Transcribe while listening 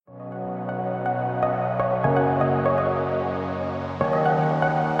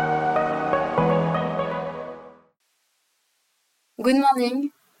Good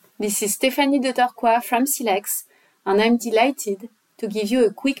morning, this is Stéphanie de Torquois from SILEX, and I'm delighted to give you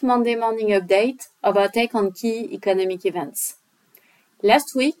a quick Monday morning update of our take on key economic events.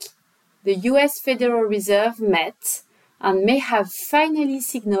 Last week, the US Federal Reserve met and may have finally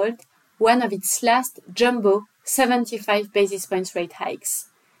signaled one of its last jumbo 75 basis points rate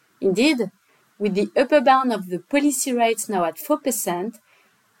hikes. Indeed, with the upper bound of the policy rates now at 4%,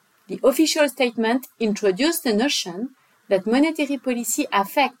 the official statement introduced the notion that monetary policy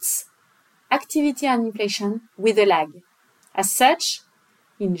affects activity and inflation with a lag. As such,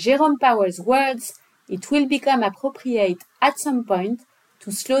 in Jerome Powell's words, it will become appropriate at some point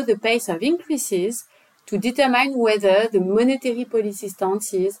to slow the pace of increases to determine whether the monetary policy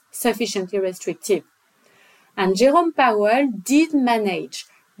stance is sufficiently restrictive. And Jerome Powell did manage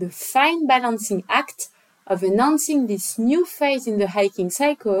the fine balancing act of announcing this new phase in the hiking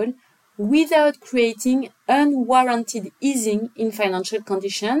cycle without creating unwarranted easing in financial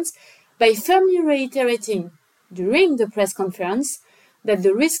conditions by firmly reiterating during the press conference that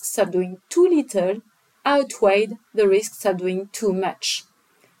the risks of doing too little outweighed the risks of doing too much.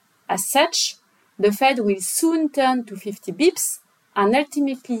 As such, the Fed will soon turn to 50 bips and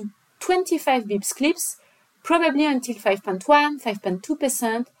ultimately 25 bips clips, probably until 5.1,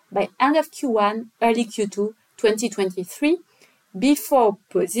 5.2% by end of Q1, early Q2 2023, before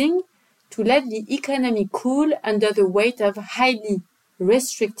pausing to let the economy cool under the weight of highly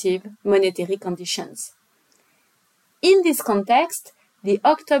restrictive monetary conditions. In this context, the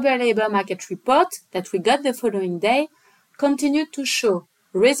October labor market report that we got the following day continued to show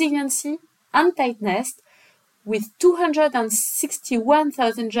resiliency and tightness, with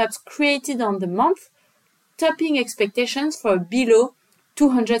 261,000 jobs created on the month, topping expectations for a below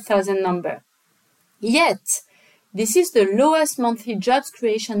 200,000 number. Yet, this is the lowest monthly jobs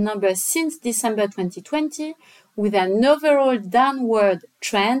creation number since December 2020, with an overall downward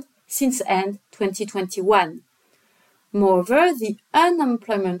trend since end 2021. Moreover, the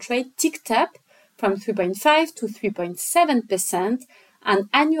unemployment rate ticked up from 3.5 to 3.7%, and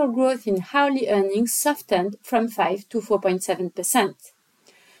annual growth in hourly earnings softened from 5 to 4.7%.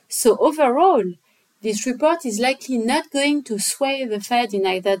 So overall, this report is likely not going to sway the Fed in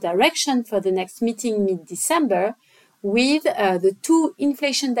either direction for the next meeting mid-December, with the two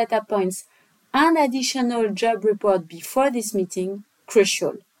inflation data points and additional job report before this meeting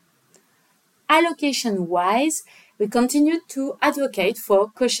crucial. Allocation-wise, we continue to advocate for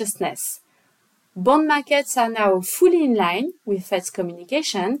cautiousness. Bond markets are now fully in line with Fed's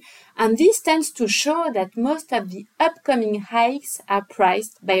communication, and this tends to show that most of the upcoming hikes are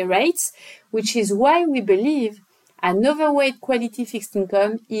priced by rates, which is why we believe an overweight quality fixed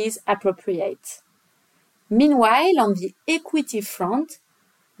income is appropriate. Meanwhile, on the equity front,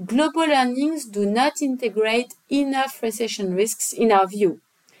 global earnings do not integrate enough recession risks in our view.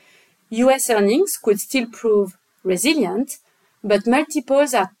 US earnings could still prove resilient, but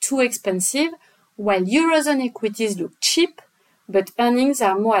multiples are too expensive, while Eurozone equities look cheap, but earnings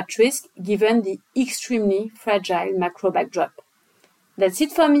are more at risk given the extremely fragile macro backdrop. That's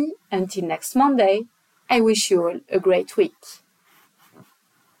it for me. Until next Monday, I wish you all a great week.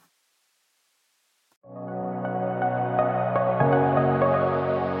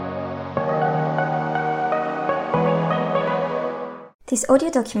 This audio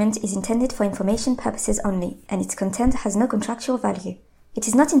document is intended for information purposes only, and its content has no contractual value. It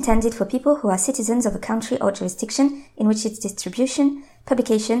is not intended for people who are citizens of a country or jurisdiction in which its distribution,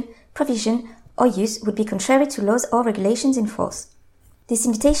 publication, provision, or use would be contrary to laws or regulations in force. This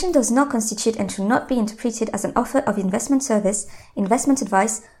invitation does not constitute and should not be interpreted as an offer of investment service, investment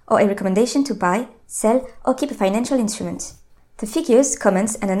advice, or a recommendation to buy, sell, or keep a financial instrument. The figures,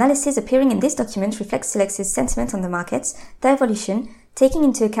 comments, and analysis appearing in this document reflect SILEX's sentiment on the markets, their evolution, taking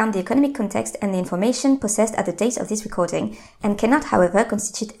into account the economic context and the information possessed at the date of this recording, and cannot, however,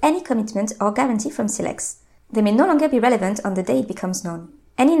 constitute any commitment or guarantee from SILEX. They may no longer be relevant on the day it becomes known.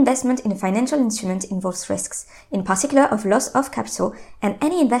 Any investment in a financial instrument involves risks, in particular of loss of capital, and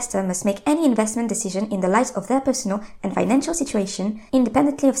any investor must make any investment decision in the light of their personal and financial situation,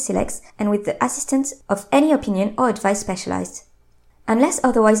 independently of SILEX and with the assistance of any opinion or advice specialized. Unless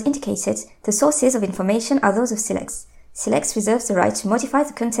otherwise indicated, the sources of information are those of SILEX. SILEX reserves the right to modify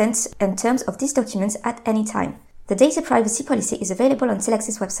the contents and terms of these documents at any time. The data privacy policy is available on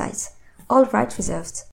SILEX's website. All rights reserved.